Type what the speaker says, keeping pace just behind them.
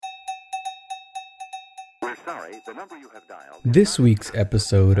This week's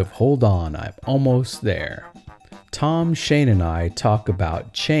episode of Hold On, I'm Almost There. Tom, Shane, and I talk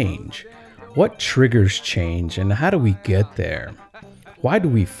about change. What triggers change and how do we get there? Why do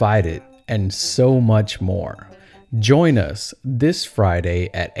we fight it? And so much more. Join us this Friday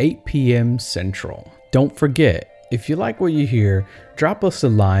at 8 p.m. Central. Don't forget, if you like what you hear, drop us a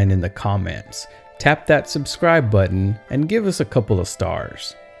line in the comments. Tap that subscribe button and give us a couple of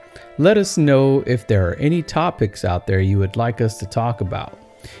stars. Let us know if there are any topics out there you would like us to talk about.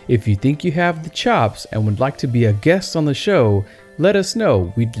 If you think you have the chops and would like to be a guest on the show, let us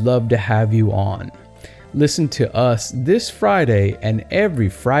know. We'd love to have you on. Listen to us this Friday and every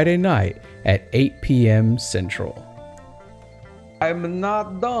Friday night at 8 p.m. Central. I'm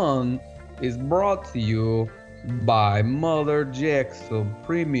Not Done is brought to you by Mother Jackson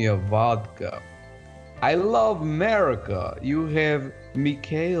Premium Vodka. I love America. You have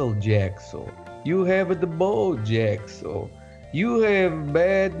Mikhail Jackson. You have the Bo Jackson. You have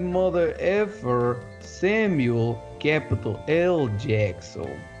Bad Mother Effer Samuel capital L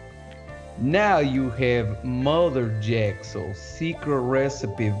Jackson. Now you have Mother Jackson Secret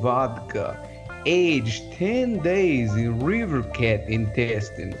Recipe Vodka, aged 10 days in river cat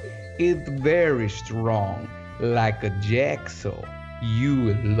intestine. It's very strong, like a Jackson. You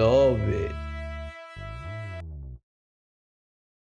will love it.